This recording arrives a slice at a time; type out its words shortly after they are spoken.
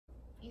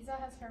Isa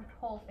has her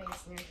whole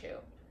face in your shoe.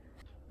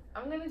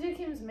 I'm gonna do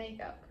Kim's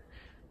makeup.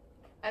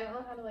 I don't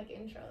know how to like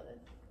intro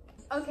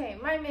this. Okay,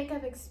 my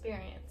makeup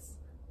experience.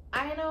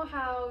 I know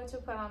how to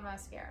put on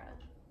mascara.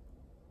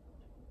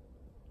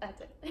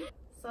 That's it.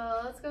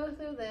 So let's go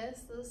through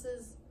this. This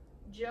is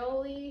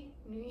Jolie,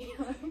 New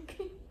York.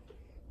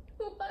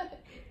 What?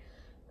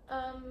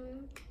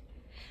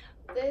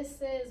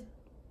 This is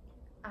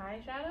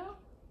eyeshadow.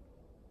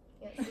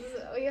 Yes,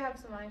 we have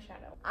some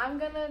eyeshadow. I'm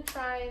gonna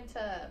try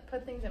to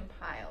put things in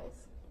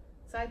piles.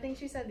 So I think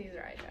she said these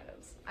are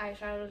eyeshadows.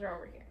 Eyeshadows are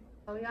over here.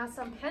 So we got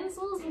some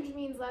pencils, which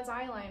means that's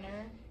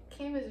eyeliner.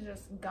 Kim is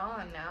just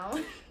gone now.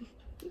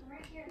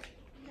 Right here.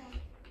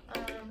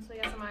 So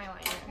we got some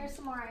eyeliner. Here's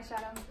some more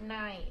eyeshadow.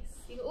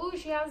 Nice. Oh,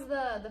 she has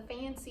the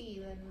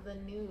fancy, the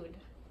nude.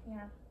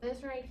 Yeah.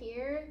 This right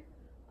here,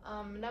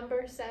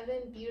 number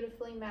 7,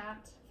 beautifully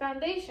matte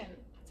foundation.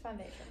 It's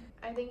foundation.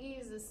 I think you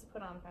use this to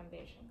put on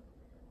foundation.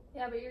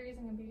 Yeah, but you're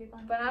using a beauty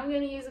blender. But I'm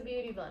gonna use a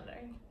beauty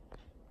blender.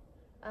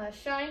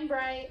 Shine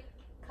Bright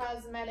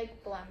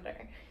Cosmetic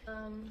Blender.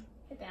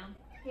 Get down.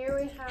 Here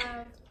we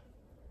have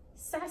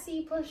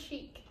Sassy Plus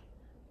Chic.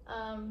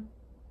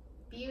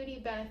 Beauty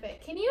Benefit.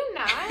 Can you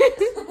not?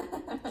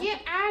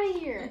 Get out of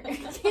here.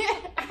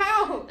 Get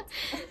out.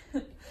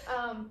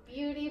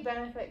 Beauty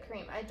Benefit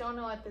Cream. I don't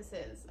know what this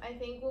is. I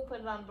think we'll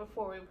put it on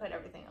before we put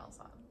everything else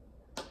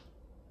on.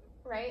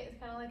 Right? It's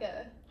kind of like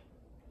a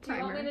Do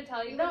you want me to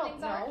tell you no, what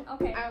things are? No.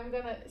 Okay.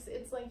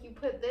 It's like you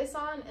put this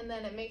on and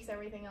then it makes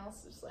everything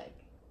else just like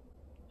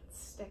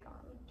stick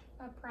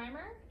on. A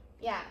primer?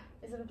 Yeah.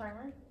 Is it a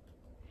primer?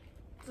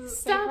 Does it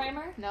say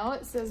primer? No,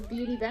 it says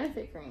Beauty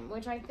Benefit Cream,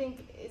 which I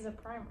think is a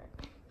primer.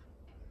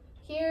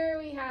 Here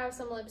we have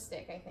some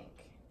lipstick, I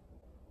think.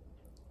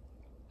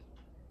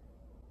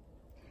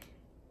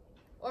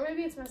 Or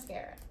maybe it's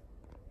mascara.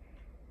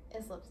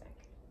 It's lipstick.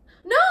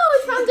 No,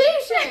 it's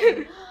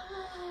foundation!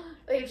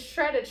 They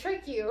try to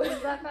trick you.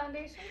 Is that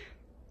foundation?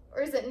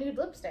 Or is it nude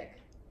lipstick?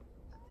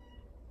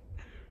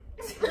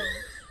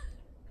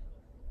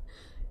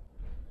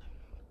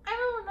 I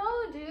don't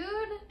know,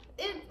 dude.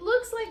 It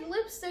looks like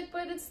lipstick,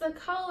 but it's the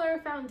color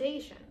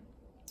foundation.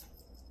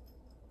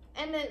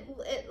 And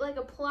it like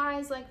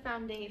applies like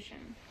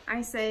foundation.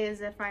 I say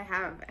as if I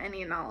have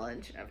any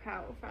knowledge of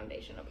how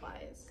foundation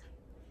applies.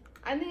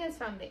 I think it's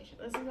foundation.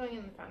 This is going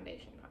in the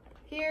foundation pile.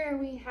 Here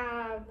we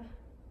have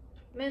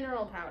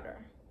mineral powder,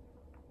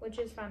 which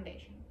is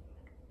foundation.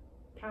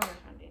 Powder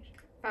foundation.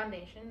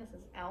 Foundation, this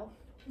is e.l.f.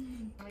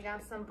 We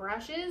got some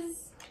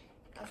brushes.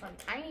 Got some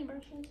tiny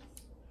brushes.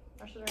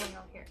 Brushes are gonna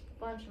go here.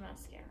 Bunch of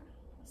mascara.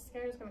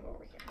 Mascara's gonna go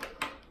over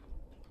here.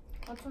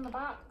 What's in the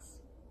box?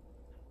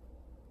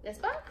 This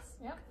box?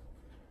 Yep.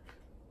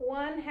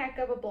 One heck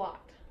of a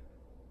blot.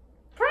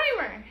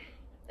 Primer!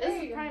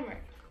 This is primer.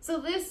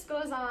 So this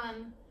goes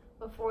on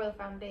before the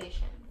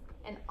foundation.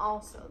 And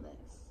also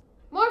this.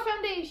 More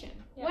foundation.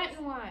 Yes. Wet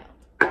and Wild.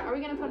 Are we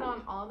gonna put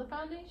on all the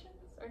foundations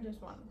or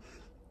just one?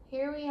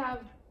 Here we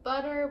have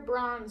butter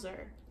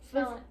bronzer.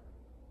 Smell it.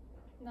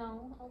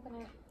 No,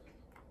 open it.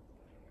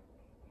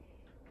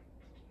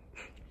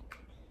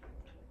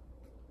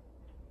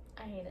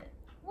 I hate it.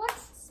 What?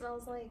 It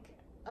smells like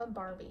a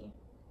Barbie.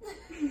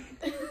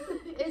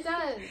 It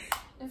does.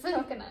 It's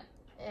coconut.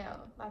 Ew,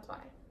 that's why.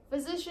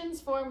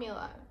 Physician's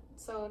Formula.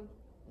 So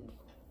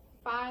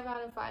 5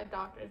 out of 5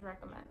 doctors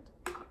recommend.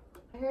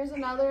 Here's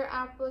another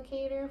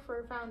applicator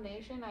for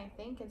foundation. I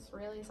think it's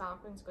really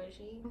soft and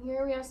squishy.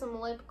 Here we have some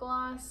lip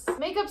gloss.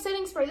 Makeup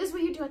setting spray. This is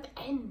what you do at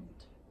the end.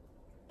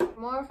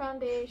 More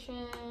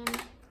foundation.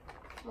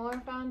 More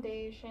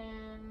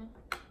foundation.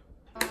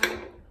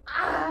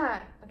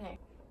 Okay.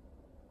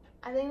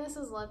 I think this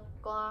is lip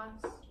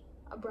gloss.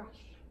 A brush.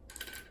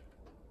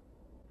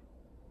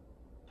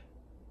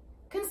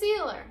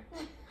 Concealer.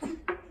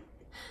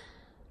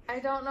 I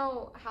don't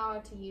know how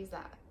to use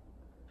that.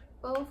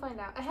 But we'll find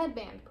out. A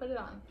headband. Put it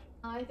on.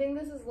 I think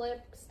this is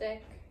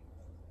lipstick.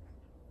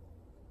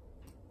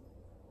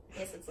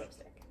 Yes, it's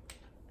lipstick.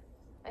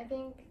 I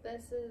think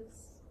this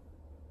is...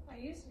 I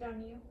used it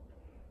on you.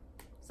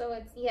 So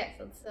it's... Yes,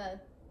 it's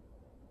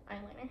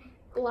eyeliner.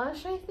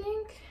 Blush, I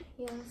think.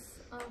 Yes.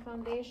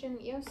 Foundation.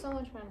 You have so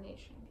much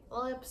foundation.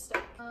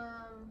 Lipstick.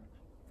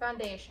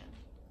 Foundation.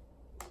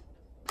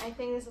 I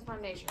think this is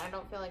foundation. I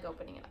don't feel like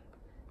opening it up.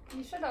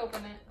 You should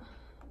open it.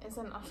 It's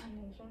not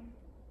foundation.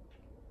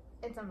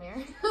 It's a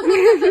mirror.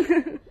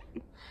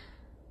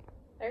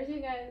 There's you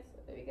guys.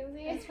 If you can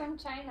see it. It's from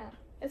China.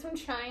 It's from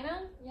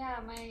China? Yeah,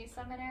 my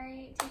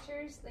seminary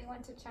teachers, they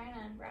went to China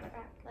and brought it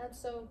back.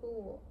 That's so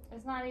cool.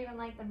 It's not even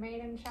like the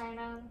made in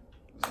China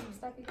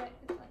stuff you get.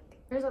 It's like...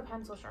 Here's a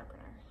pencil sharpener.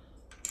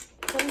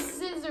 Some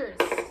scissors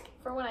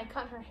for when I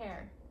cut her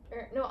hair.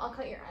 Or, no, I'll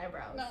cut your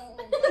eyebrows. No,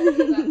 don't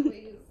do that,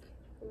 please.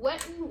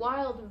 Wet and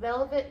Wild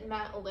Velvet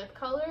Matte Lip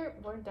Color.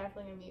 We're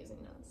definitely going to be using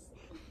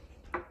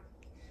this.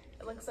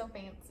 It looks so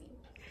fancy.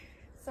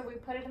 So we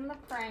put it in the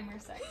primer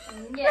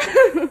section. Yes.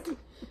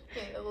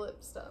 Okay, the lip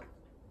stuff.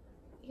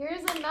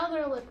 Here's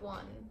another lip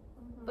one.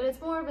 But it's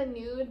more of a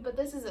nude, but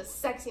this is a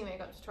sexy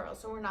makeup tutorial,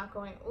 so we're not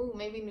going, ooh,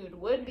 maybe nude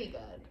would be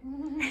good.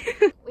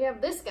 We have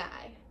this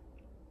guy.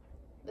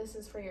 This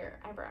is for your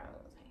eyebrows,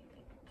 I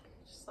think.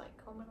 Just like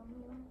comb it on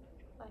them,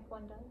 like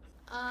one does.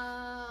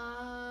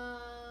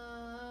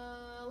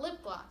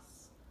 Lip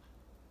gloss.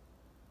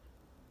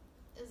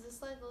 Is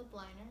this like lip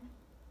liner?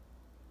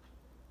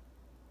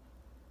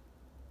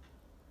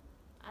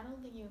 I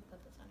don't think you would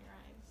put this on your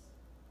eyes.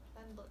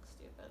 That'd look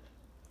stupid.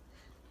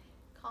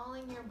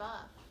 Calling your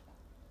buff.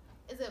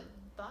 Is it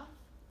buff?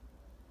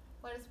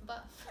 What is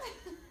buff?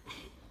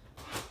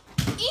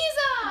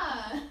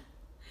 Isa!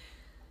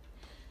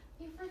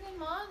 You freaking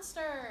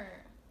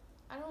monster!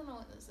 I don't know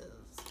what this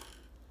is.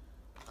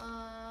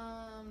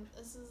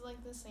 This is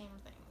like the same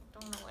thing.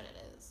 Don't know what it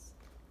is.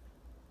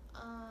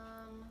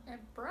 It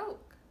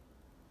broke.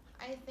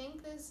 I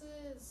think this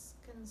is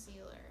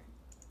concealer.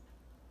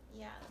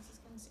 Yeah, this is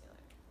concealer.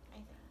 I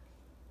think.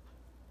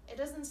 It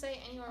doesn't say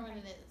anywhere what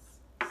it is,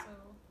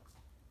 so.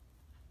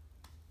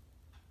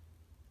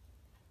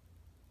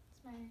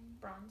 It's my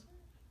Bronzer?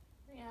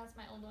 yeah, that's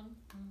my old one.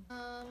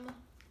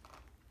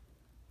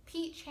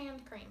 Peach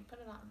hand cream. Put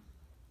it on.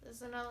 This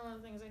is another one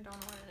of the things I don't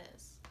know what it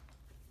is.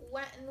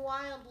 Wet n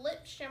Wild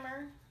lip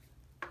shimmer.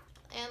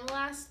 And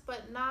last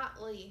but not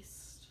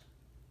least,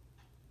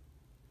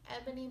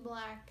 ebony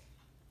black.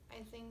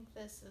 I think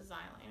this is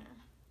eyeliner.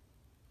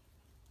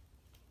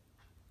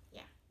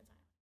 Yeah, it's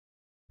eyeliner.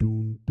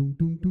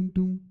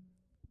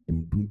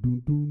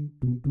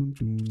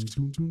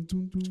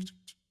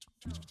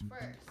 So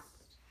first,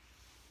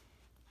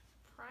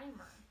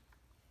 primer.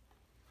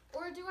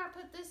 Or do I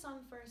put this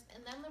on first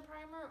and then the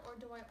primer, or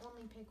do I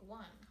only pick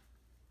one?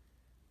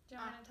 Do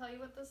you want me to tell you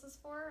what this is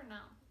for or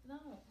no?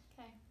 No.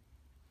 Okay.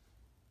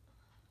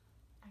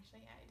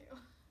 Actually, yeah, I do.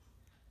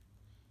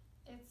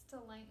 It's to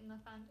lighten the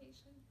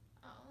foundation.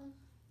 Oh.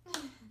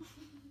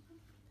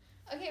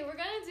 Okay, we're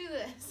gonna do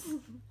this.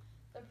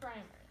 The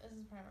primer. This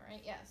is primer,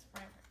 right? Yes,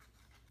 primer.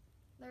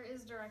 There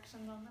is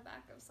directions on the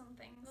back of some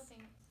things.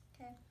 Nothing.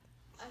 Okay.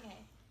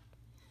 Okay.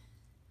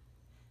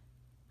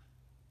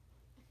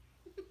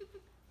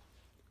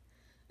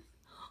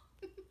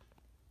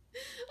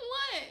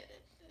 What?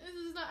 This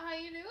is not how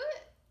you do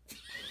it?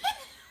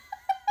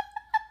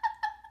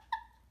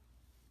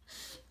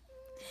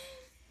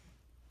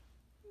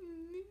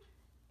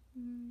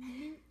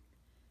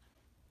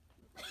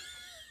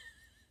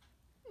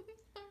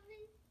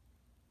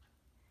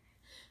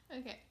 Sorry.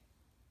 Okay.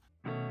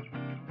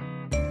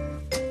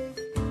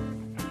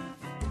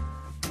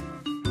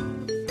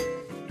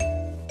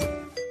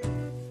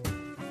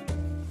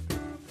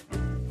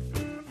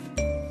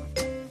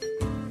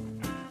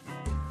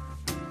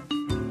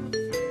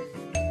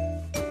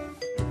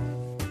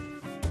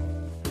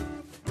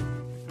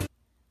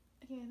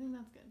 Okay, I think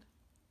that's good.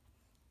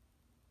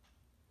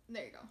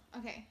 There you go.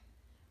 Okay.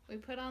 We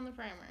put on the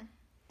primer.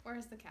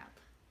 Where's the cap?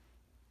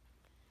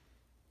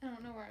 I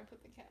don't know where I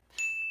put the cap.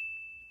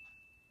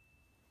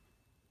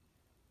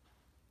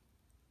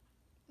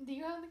 Do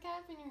you have the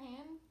cap in your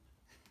hand?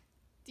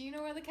 Do you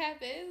know where the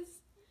cap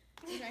is?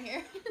 It's right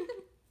here.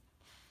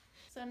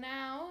 So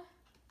now,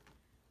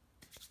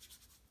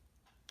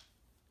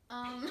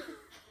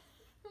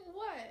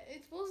 what?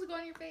 It's supposed to go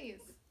on your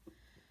face.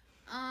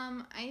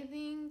 I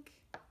think,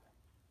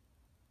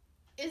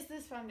 is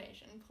this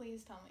foundation?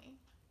 Please tell me.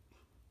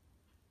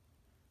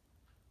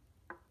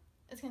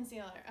 It's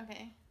concealer.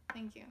 Okay,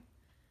 thank you.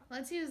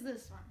 Let's use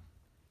this one.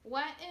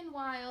 Wet n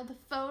Wild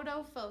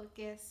Photo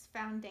Focus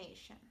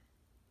Foundation.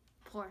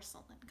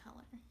 Porcelain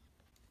color.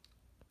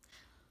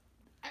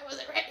 I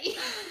wasn't ready.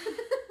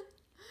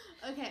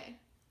 Okay.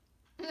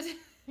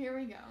 Here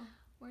we go.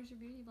 Where's your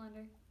beauty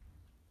blender?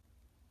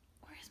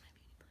 Where is my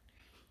beauty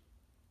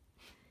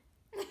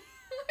blender?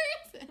 Where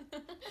is it?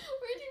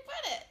 Where'd you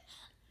put it?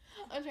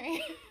 Oh, it's right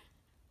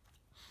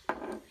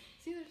here.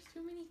 See, there's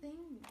too many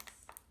things.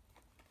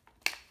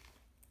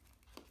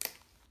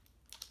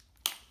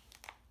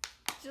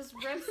 Just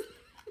rips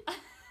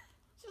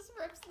just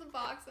rips the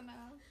box in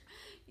half.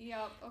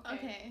 Yup, okay.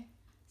 Okay,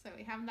 so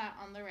we have that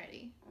on the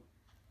ready.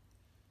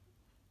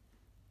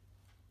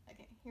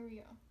 Okay, here we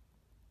go.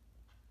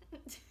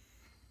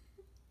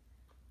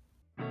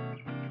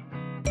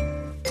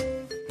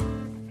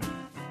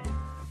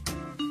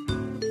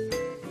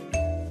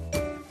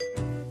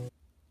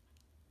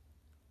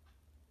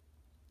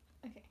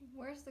 Okay.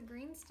 Where's the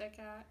green stick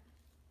at?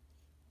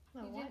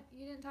 The what?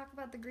 You didn't talk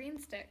about the green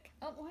stick.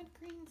 Oh, what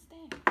green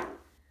stick?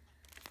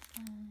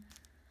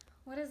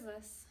 What is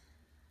this?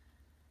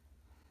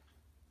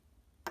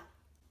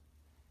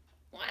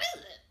 What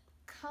is it?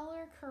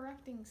 Color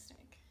correcting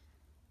stick.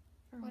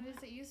 For What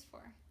is it used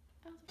for?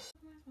 Oh, what the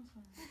fuck am I supposed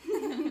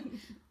to know?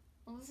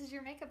 Well, this is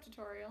your makeup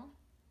tutorial.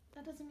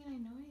 That doesn't mean I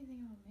know anything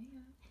about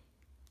makeup.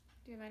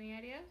 Do you have any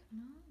idea?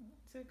 No,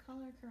 it's a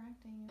color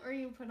correcting. Or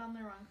you put on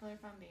the wrong color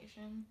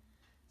foundation,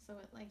 so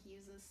it like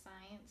uses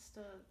science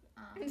to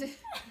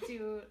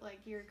do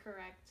like your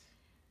correct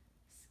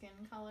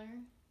skin color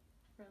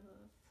for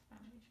the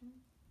foundation.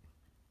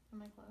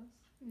 Am I close?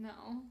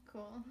 No.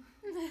 Cool.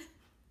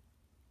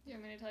 Do you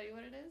want me to tell you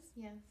what it is?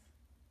 Yes.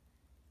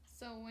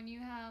 So when you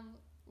have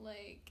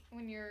like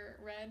when you're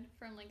red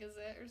from like a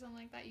zit or something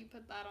like that, you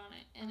put that on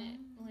it and it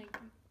like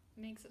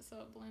makes it so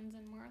it blends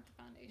in more with the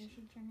You foundation.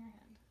 should turn your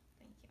head.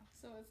 Thank you.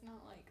 So it's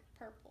not like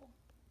purple.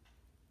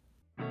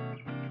 I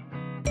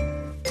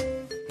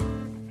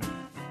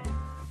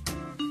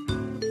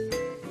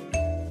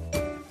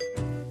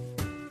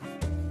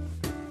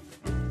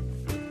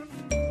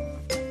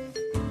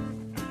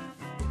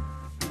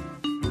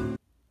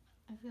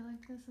feel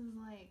like this is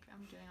like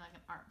I'm doing like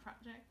an art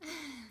project.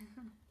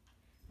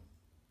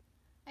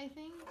 I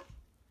think.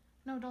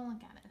 No, don't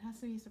look at it. It has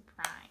to be a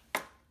surprise.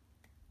 I'll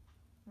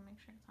make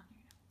sure it's on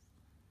your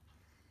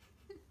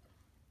nose.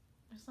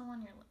 There's some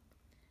on your lip.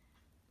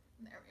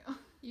 There we go.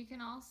 You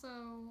can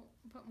also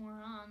put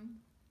more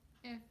on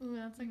if Ooh,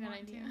 that's a you good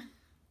want idea. to.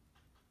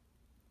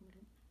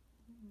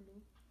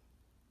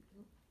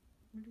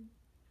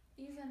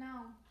 Isa,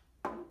 no.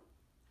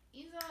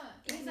 Isa!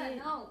 Isa,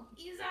 no.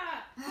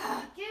 Isa!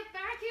 Get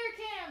back here,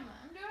 Kim!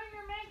 I'm doing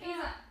your makeup!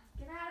 Isa,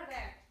 get out of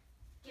there.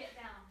 Get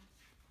down.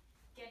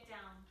 Get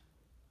down.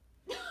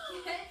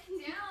 Get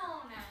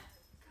down.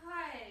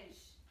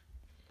 Gosh.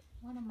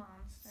 What a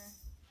monster.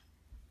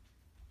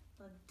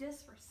 The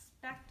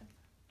disrespect of the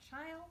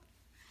child.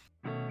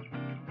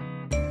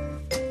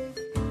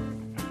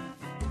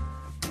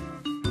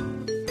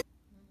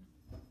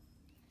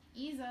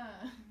 Isa!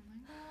 Oh my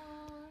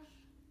gosh.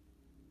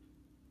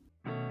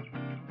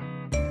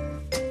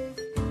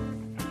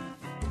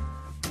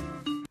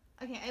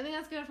 Okay, I think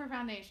that's good for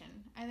foundation.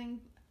 I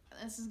think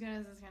that's as good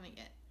as it's gonna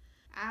get.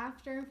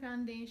 After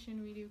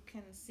foundation, we do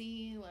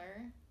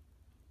concealer.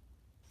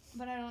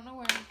 But I don't know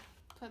where to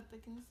put the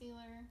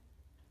concealer.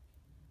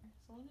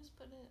 So we'll just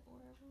put it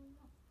wherever we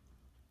want.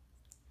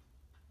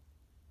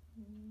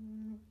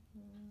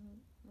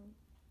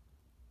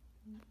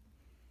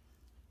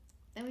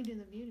 Then we do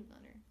the beauty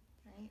blender,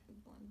 right? We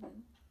blend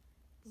in.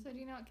 So do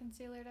you know what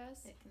concealer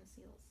does? It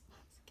conceals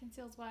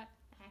Conceals what?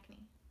 acne.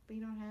 But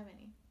you don't have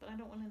any. But I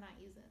don't want to not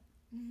use it.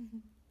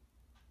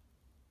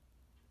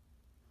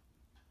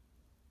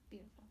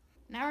 Beautiful.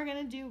 Now we're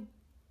gonna do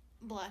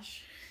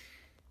blush.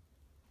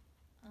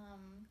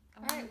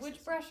 Alright,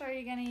 which brush are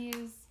you gonna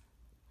use?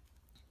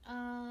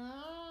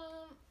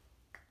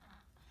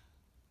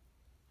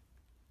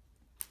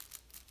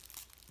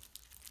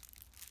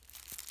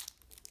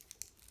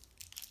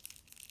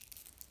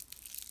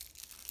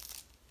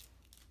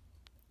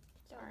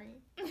 Sorry,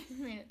 I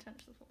made it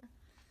touch the floor.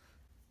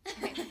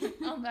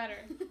 Oh,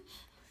 better.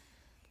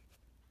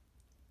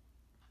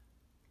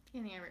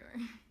 Getting everywhere.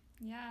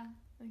 Yeah.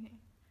 Okay.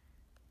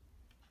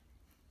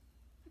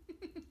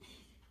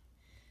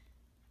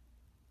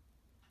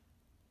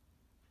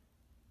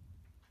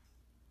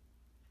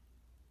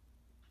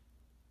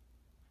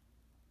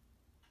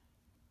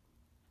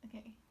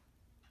 Okay.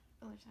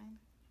 Other side.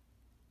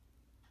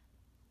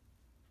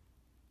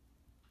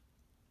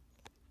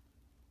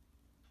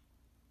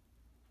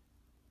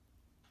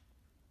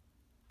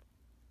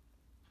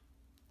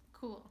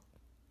 Cool.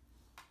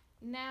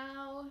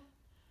 Now,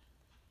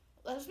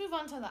 let's move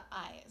on to the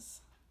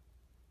eyes.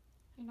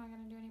 You're not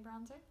gonna do any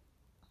bronzer?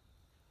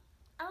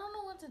 I don't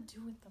know what to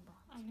do with the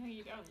bronzer. I know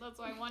you don't. That's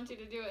why I want you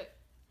to do it.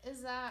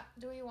 Is that,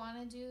 do we want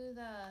to do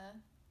the,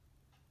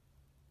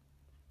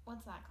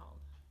 what's that called?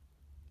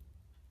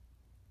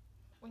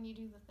 When you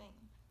do the thing.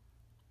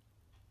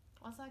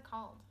 What's that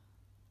called?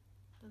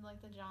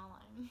 Like the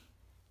jawline.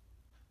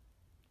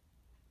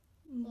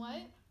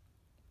 What?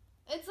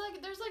 It's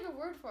like, there's like a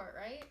word for it,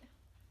 right?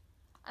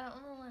 I don't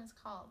remember what it's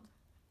called.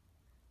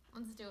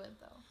 Let's do it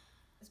though.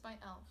 It's by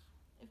Elf,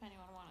 if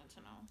anyone wanted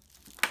to know.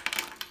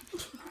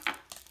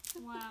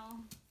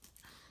 Wow.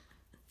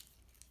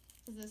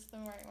 Is this the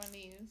right one to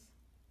use?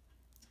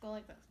 Let's go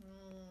like this.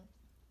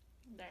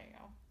 There you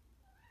go.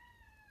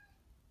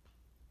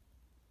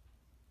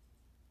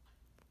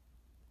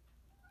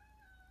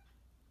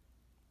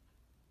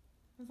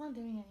 It's not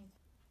doing anything.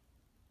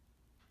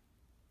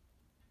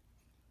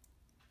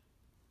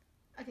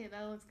 Okay,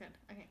 that looks good.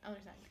 Okay, other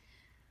side.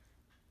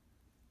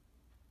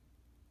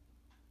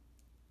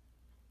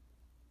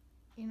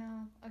 You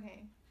know,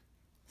 okay.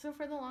 So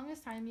for the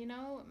longest time, you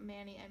know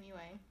Manny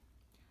MUA?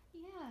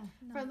 Yeah.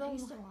 For the I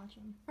used to watch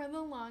him. For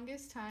the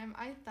longest time,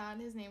 I thought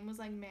his name was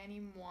like Manny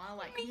Moi,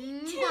 like Me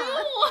mwah, too.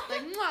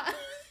 like mwah.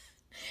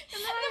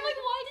 And I'm like,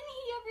 why didn't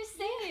he ever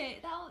say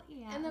it?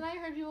 Yeah. And then I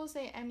heard people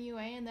say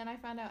MUA, and then I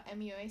found out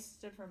MUA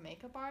stood for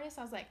makeup artist.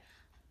 I was like,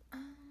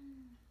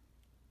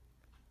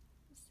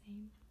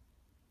 Same.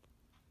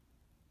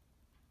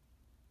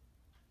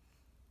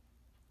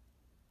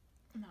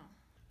 no.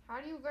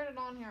 How do you get it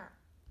on here?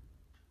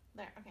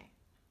 There, okay.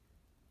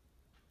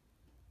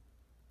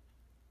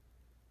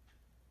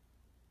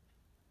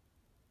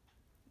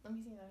 Let me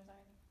see the other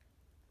side.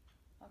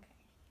 Okay.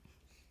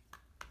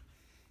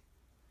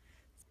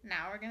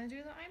 Now we're gonna do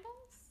the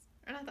eyeballs?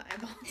 Or not the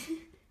eyeballs.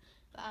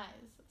 The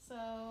eyes. So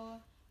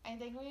I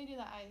think when you do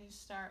the eyes, you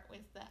start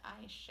with the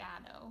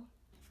eyeshadow.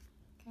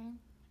 Okay.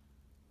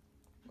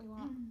 We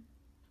want.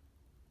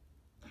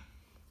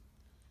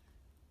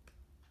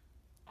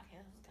 Okay,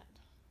 this is good.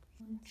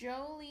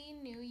 Jolie,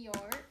 New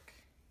York.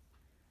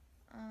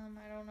 I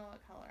don't know what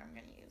color I'm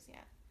gonna use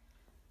yet.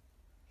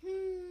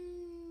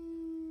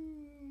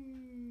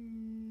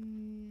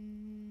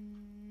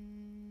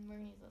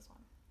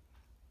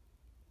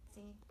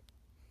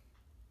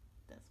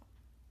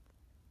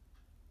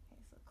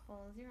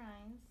 Close your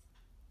eyes.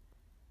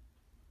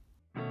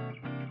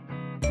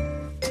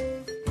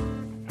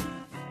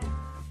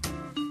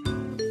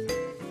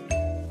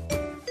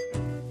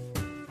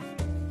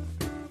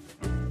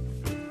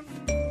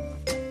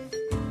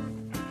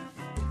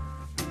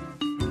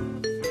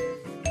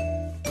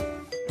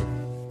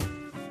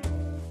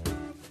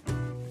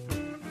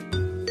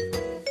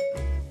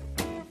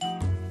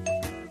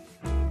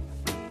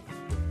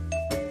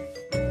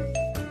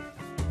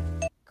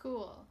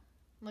 Cool.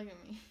 Look at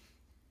me.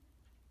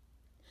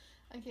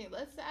 Okay,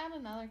 let's add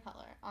another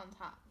color on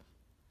top.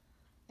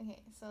 Okay,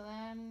 so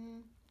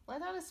then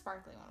let's add a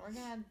sparkly one. We're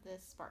gonna add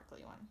this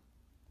sparkly one.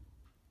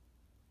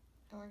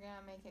 And we're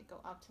gonna make it go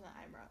up to the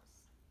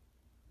eyebrows.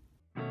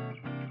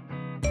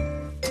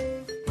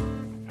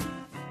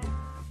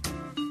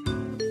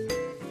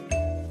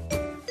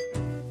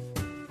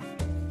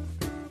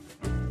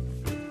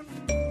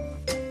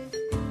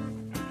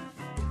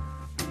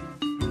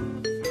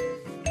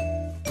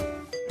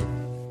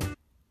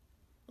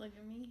 Look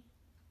at me.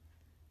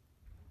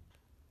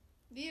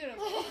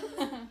 Beautiful.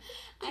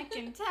 I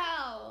can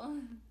tell.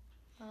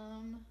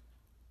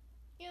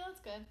 Yeah,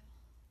 that's good.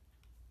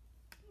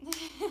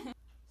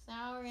 So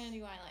now we're gonna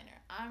do eyeliner.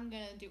 I'm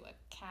gonna do a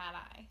cat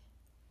eye.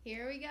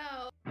 Here we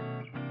go.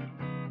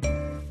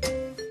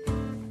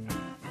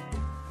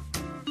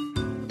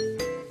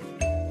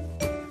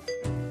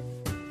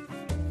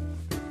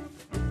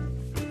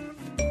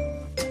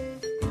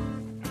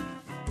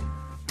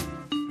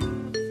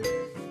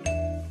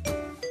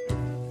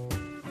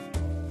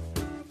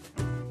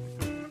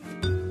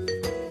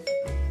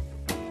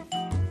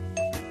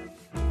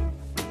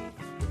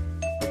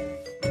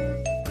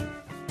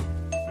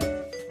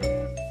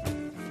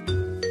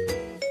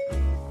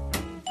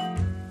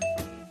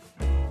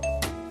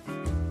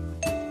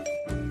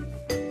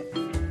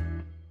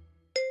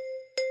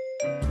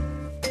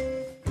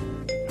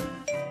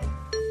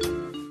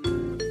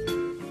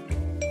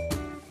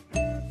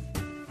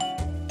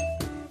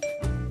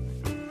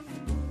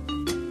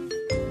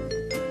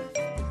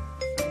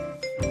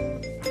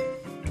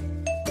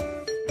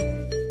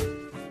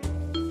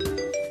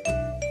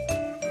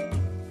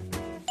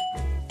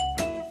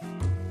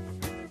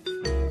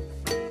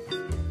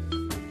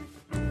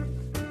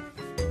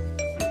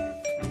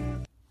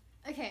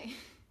 Okay,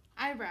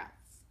 eyebrows.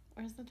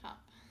 Where's the top?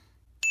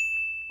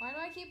 Why do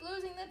I keep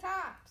losing the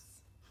tops?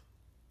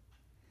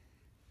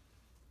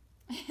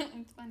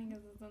 It's funny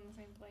because it's in the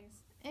same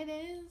place. It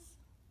is.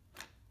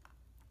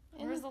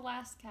 Where's the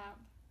last cap?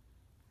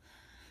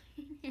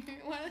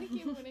 Why do I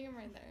keep putting them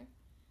right there?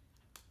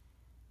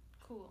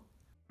 Cool.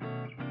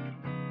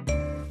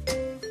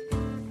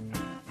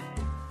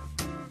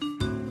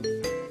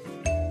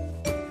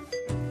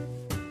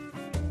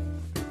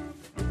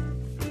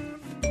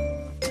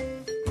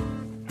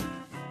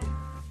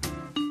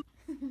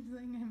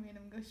 I made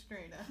him go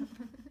straight up.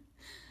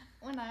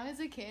 When I was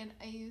a kid,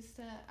 I used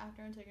to,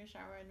 after I took a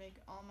shower, I'd make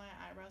all my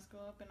eyebrows go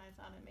up, and I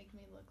thought it'd make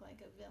me look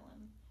like a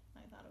villain.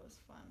 I thought it was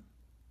fun.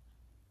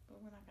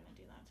 But we're not gonna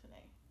do that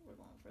today. We're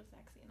going for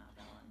sexy, not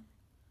villain.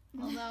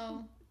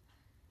 Although,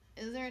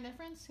 is there a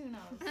difference? Who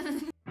knows?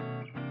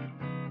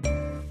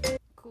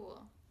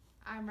 Cool.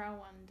 Eyebrow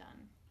one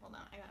done. Hold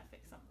on, I gotta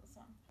fix up this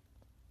one.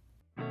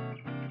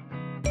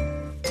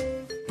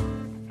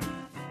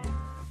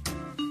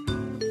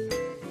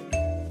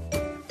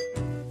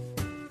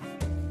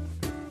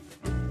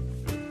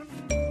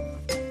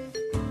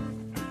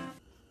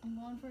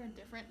 For a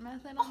different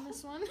method on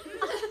this one.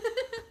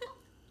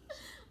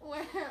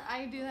 Where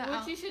I do that.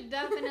 Which you should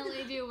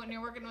definitely do when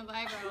you're working with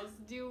eyebrows.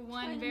 Do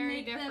one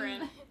very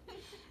different.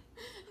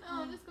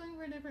 No, I'm just going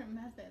for a different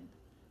method.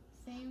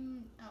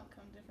 Same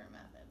outcome, different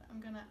method.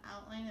 I'm gonna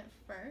outline it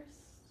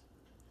first.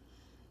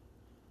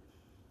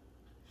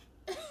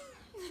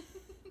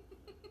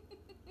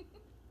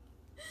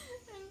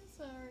 I'm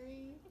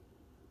sorry.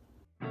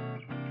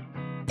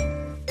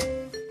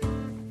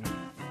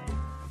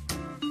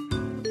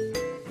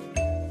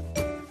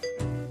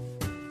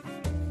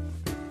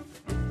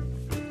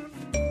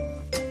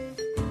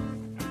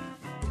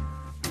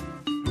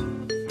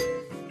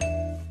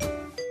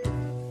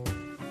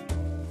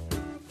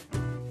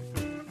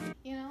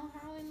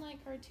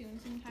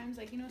 Cartoons sometimes,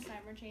 like, you know,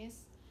 Cyber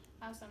Chase,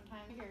 how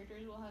sometimes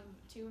characters will have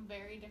two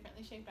very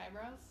differently shaped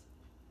eyebrows.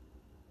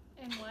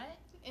 In what?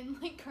 In,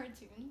 like,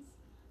 cartoons,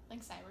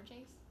 like Cyber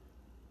Chase.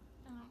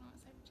 I don't know what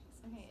Cyber Chase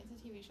is. Okay, it's a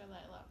TV show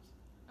that I loved.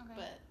 Okay.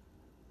 But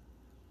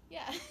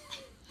yeah.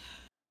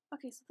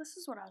 Okay, so this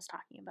is what I was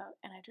talking about,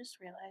 and I just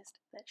realized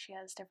that she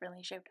has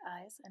differently shaped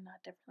eyes and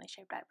not differently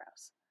shaped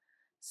eyebrows.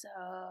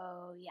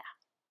 So yeah.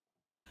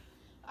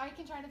 I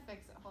can try to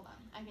fix it. Hold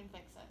on, I can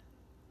fix it.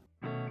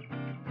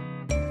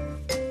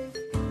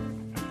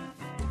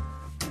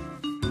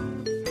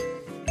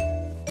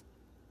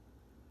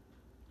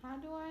 How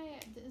do I,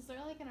 is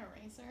there like an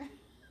eraser?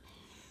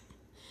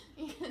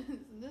 Because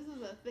this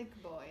is a thick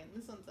boy and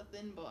this one's a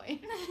thin boy.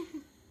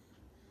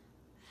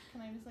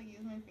 Can I just like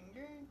use my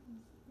finger?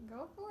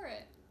 Go for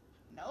it.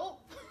 Nope.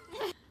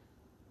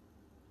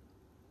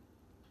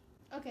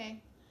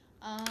 Okay.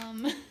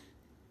 I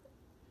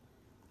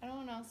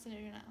else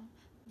to do now?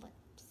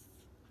 Lips.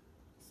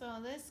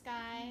 So this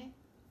guy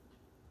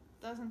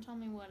doesn't tell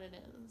me what it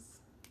is.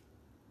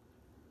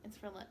 It's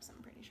for lips,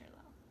 I'm pretty sure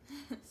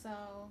though. So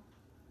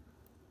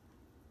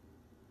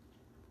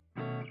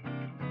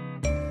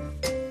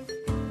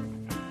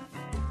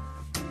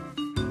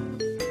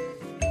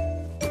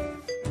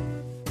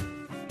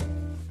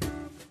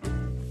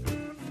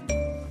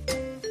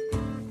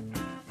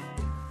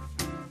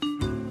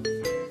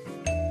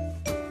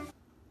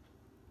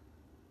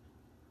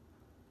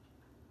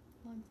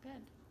looks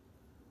good.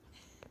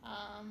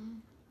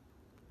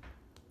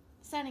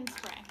 Setting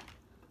spray.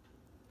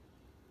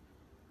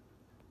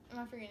 Am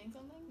I forgetting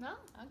something? No?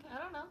 Okay. I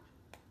don't know.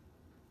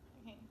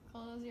 Okay,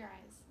 close your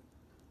eyes.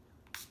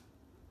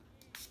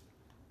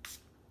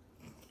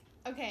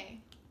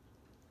 Okay.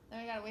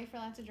 Then we gotta wait for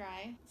that to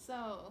dry.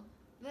 So,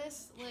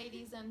 this,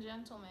 ladies and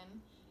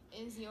gentlemen,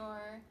 is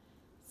your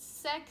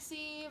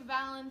sexy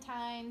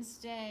Valentine's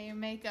Day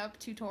makeup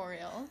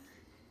tutorial.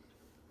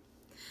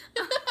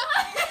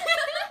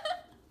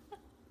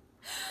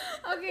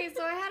 Okay,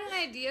 so I had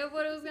an idea of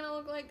what it was gonna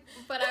look like,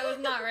 but I was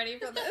not ready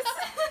for this.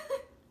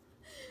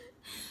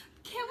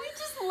 Can we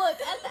just look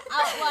at the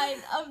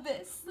outline of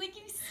this? Like,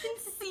 you can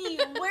see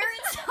where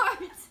it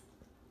starts.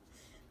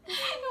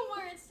 I know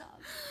where it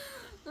stops.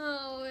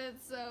 Oh,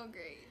 it's so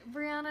great.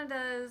 Brianna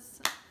does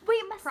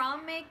Wait,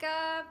 prom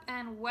makeup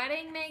and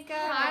wedding makeup.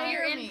 Hire If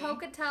you're in me.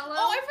 Pocatello.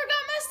 Oh, I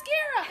forgot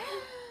mascara!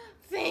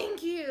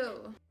 Thank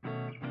you!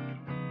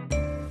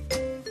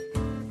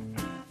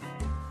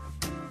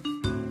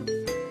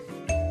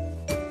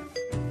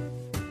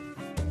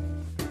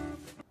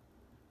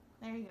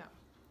 There you go.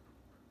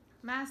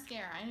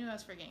 Mascara. I knew I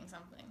was forgetting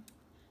something.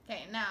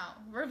 Okay, now,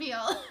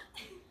 reveal.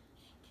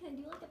 Can I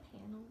do like a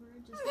pan over?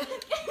 Just like...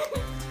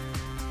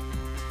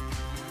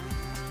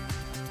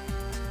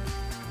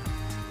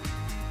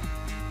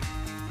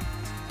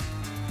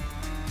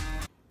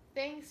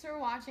 Thanks for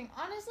watching.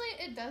 Honestly,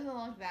 it doesn't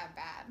look that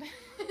bad.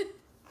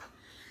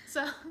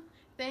 So,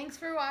 thanks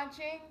for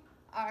watching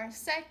our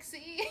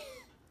sexy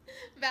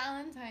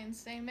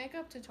Valentine's Day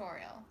makeup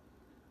tutorial.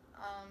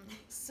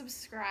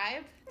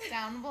 Subscribe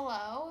down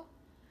below.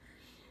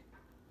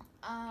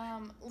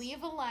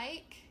 Leave a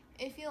like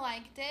if you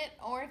liked it,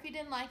 or if you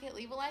didn't like it,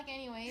 leave a like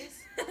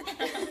anyways.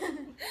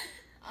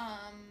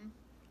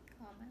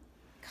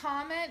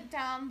 Comment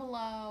down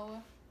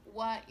below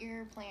what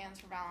your plans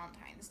for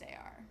Valentine's Day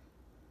are.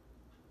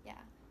 Yeah.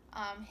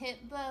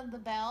 Hit the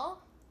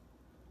bell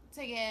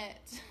to get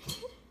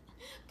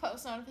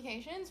post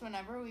notifications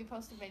whenever we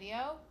post a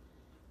video.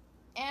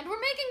 And we're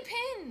making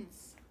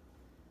pins.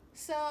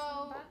 So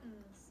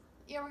Buttons.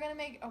 yeah, we're gonna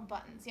make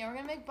buttons. Yeah, we're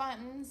gonna make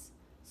buttons.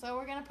 So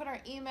we're gonna put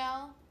our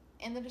email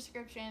in the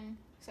description.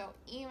 So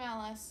email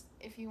us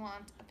if you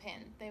want a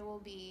pin. They will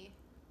be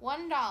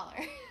 $1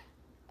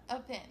 a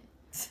pin.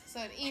 So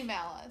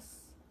email us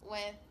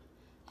with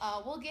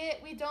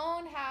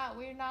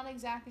we're not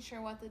exactly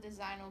sure what the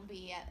design will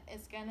be yet.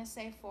 It's gonna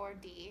say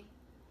 4D.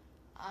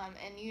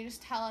 And you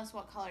just tell us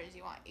what colors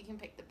you want. You can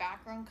pick the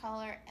background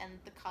color and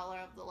the color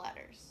of the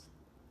letters.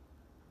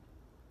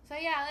 So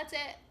yeah, that's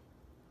it.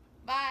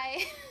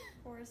 Bye.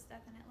 Or is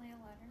definitely a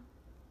letter.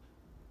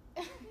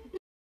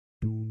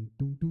 Dun,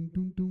 dun, dun,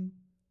 dun, dun.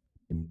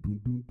 Dun, dun,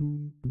 dun,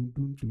 dun, dun,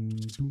 dun,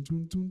 dun, dun,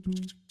 dun, dun, dun.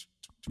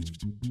 Dun,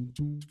 dun, dun,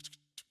 dun.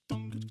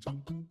 Dun, dun,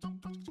 dun, dun,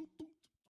 dun, dun.